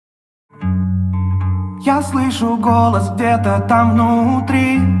Я слышу голос где-то там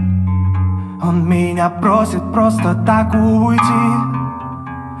внутри. Он меня просит просто так уйти.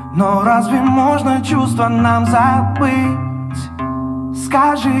 Но разве можно чувства нам забыть?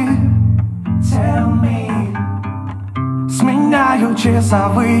 Скажи, tell me. Сменяю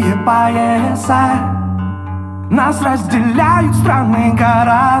часовые пояса. Нас разделяют странные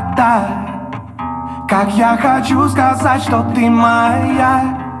города. Как я хочу сказать, что ты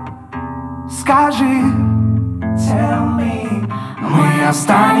моя. Скажи, tell me. Мы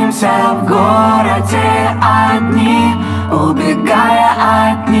останемся в городе одни, убегая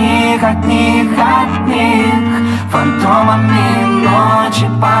от них, от них, от них. Фантомами ночи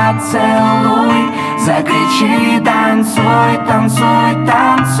поцелуй, закричи, танцуй, танцуй,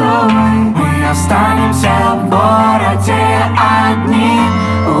 танцуй. Мы останемся в городе одни,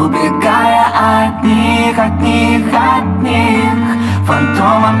 убегая от них, от них, от них.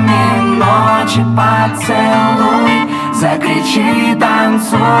 Фантомами ночи поцелуй, закричи,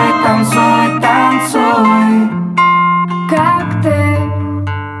 танцуй, танцуй, танцуй. Как ты?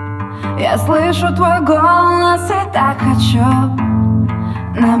 Я слышу твой голос и так хочу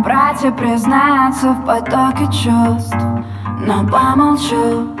набрать и признаться в потоке чувств. Но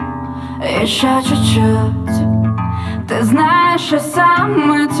помолчу еще чуть-чуть. Ты знаешь и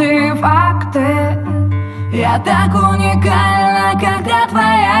сам эти факты. Я так уникальна, когда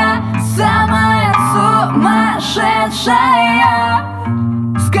твоя самая сумасшедшая.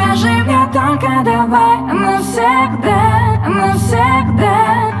 Скажи мне только давай навсегда,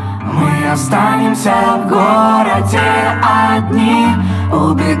 навсегда. Мы останемся в городе одни,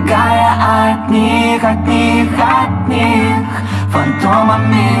 убегая от них, от них, от них.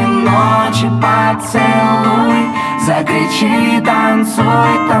 Фантомами ночи поцелуй, закричи,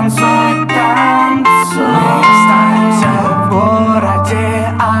 танцуй, танцуй, танцуй. Мы останемся в городе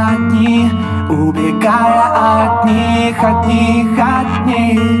одни, убегая от них, от них, от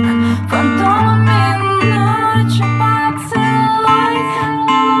них. Фантомами ночи поцелуй.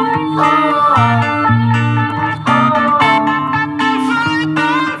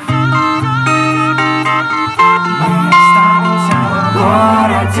 Мы останемся в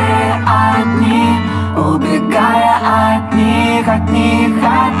городе одни, убегая от них, от них,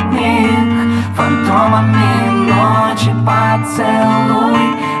 от них. Фантомами ночи поцелуй,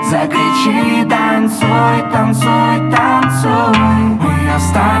 закричи, танцуй, танцуй, танцуй. Мы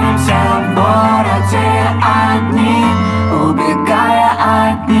останемся в городе одни, убегая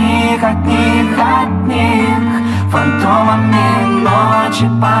от них, от них, от них. Фантомами ночи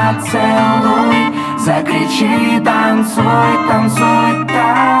поцелуй, закричи, танцуй, танцуй,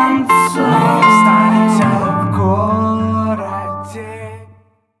 танцуй. Мы останемся